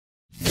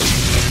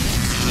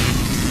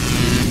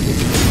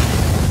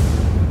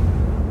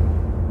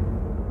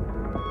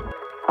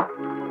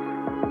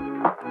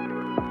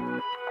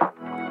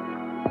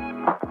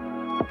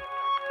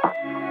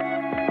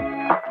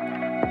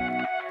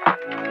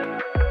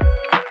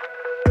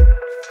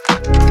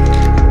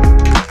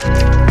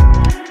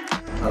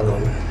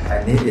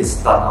name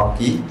is Tan,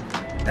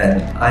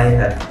 and I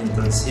have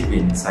internship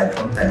in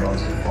Cytron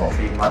technology for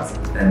 3 months,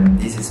 and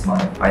this is my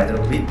final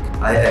week.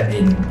 I am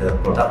in the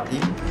product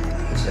team,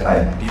 which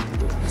I build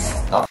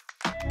stuff,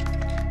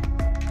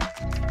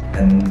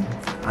 and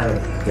I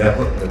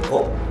developed the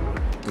code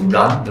to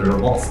run the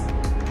robots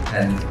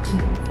and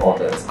for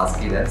the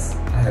HuskyLens.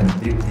 I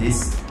have built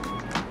this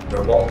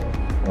robot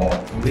for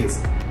 2 weeks,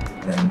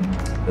 and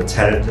the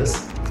challenges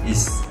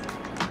is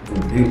to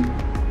build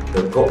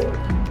the code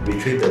to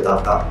retrieve the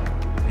data,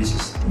 which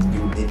is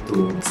you need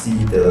to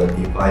see the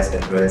device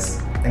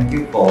address. Thank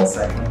you for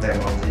Cytron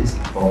Technologies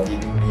for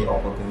giving me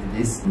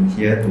opportunities in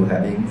here to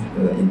having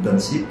the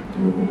internship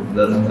to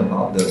learn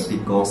about the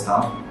Pico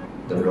stuff,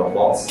 the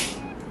robots,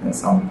 and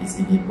some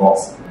PCB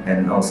boards.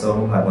 And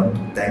also I want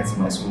to thank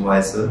my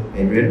supervisor,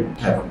 Adrian,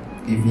 for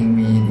giving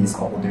me these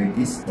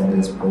opportunities for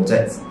this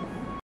project.